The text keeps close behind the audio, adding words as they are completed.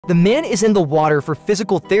The man is in the water for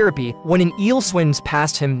physical therapy when an eel swims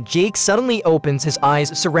past him. Jake suddenly opens his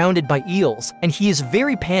eyes surrounded by eels, and he is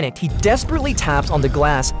very panicked. He desperately taps on the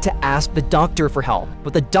glass to ask the doctor for help,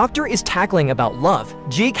 but the doctor is tackling about love.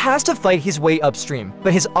 Jake has to fight his way upstream,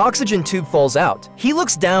 but his oxygen tube falls out. He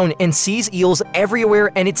looks down and sees eels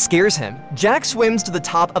everywhere, and it scares him. Jack swims to the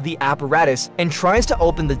top of the apparatus and tries to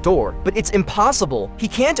open the door, but it's impossible. He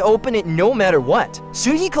can't open it no matter what.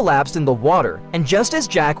 Soon he collapsed in the water, and just as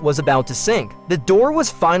Jack was about to sink, the door was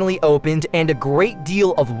finally opened and a great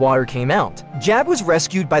deal of water came out. Jack was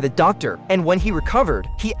rescued by the doctor, and when he recovered,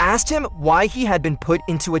 he asked him why he had been put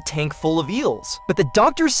into a tank full of eels. But the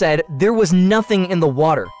doctor said there was nothing in the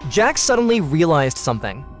water. Jack suddenly realized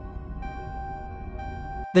something.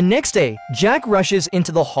 The next day, Jack rushes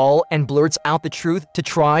into the hall and blurts out the truth to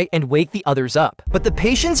try and wake the others up. But the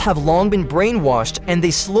patients have long been brainwashed and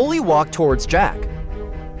they slowly walk towards Jack.